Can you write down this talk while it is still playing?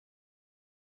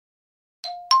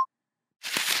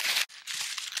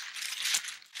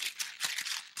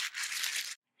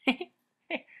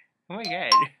Oh my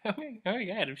god. Oh my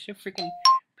god, I'm so freaking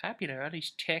popular. All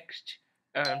these texts.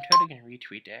 Oh, I'm totally gonna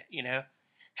retweet that, you know?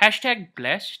 Hashtag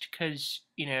blessed, because,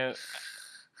 you know,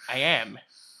 I am.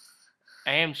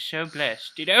 I am so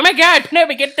blessed, dude. Oh my god,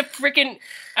 Penelope, get the freaking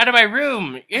out of my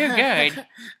room. Oh god.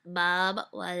 Mom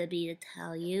wanted me to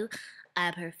tell you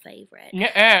I'm her favorite. No,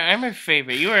 I'm her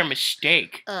favorite. You are a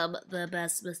mistake. The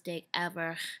best mistake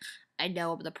ever. I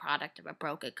know I'm the product of a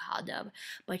broken condom,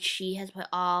 but she has put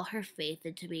all her faith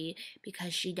into me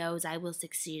because she knows I will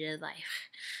succeed in life.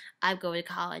 I'm going to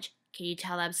college. Can you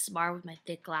tell I'm smart with my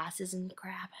thick glasses and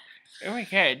crap? Oh my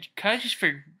god, college is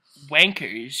for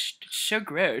wankers. It's so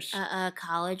gross.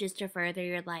 College is to further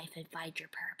your life and find your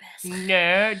purpose.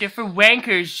 No, they're for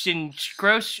wankers and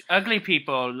gross, ugly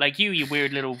people like you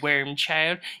weird little worm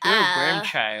child. You're a worm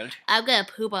child. I'm gonna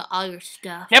poop on all your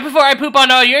stuff. Now, before I poop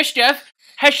on all your stuff,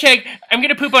 hashtag, I'm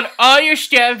gonna poop on all your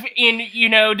stuff, and, you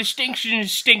know, the stinks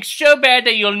so bad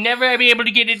that you'll never be able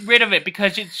to get rid of it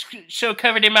because it's so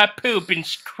covered in my poop and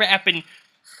crap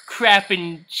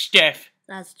and stuff.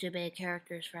 That's too many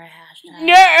characters for a hashtag.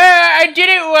 No, I did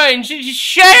it once. Just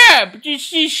shut up. Just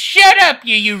shut up,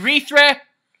 you urethra.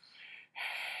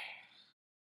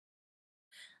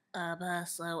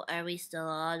 So are we still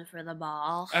on for the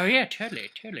ball? Oh yeah, totally,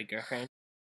 girlfriend.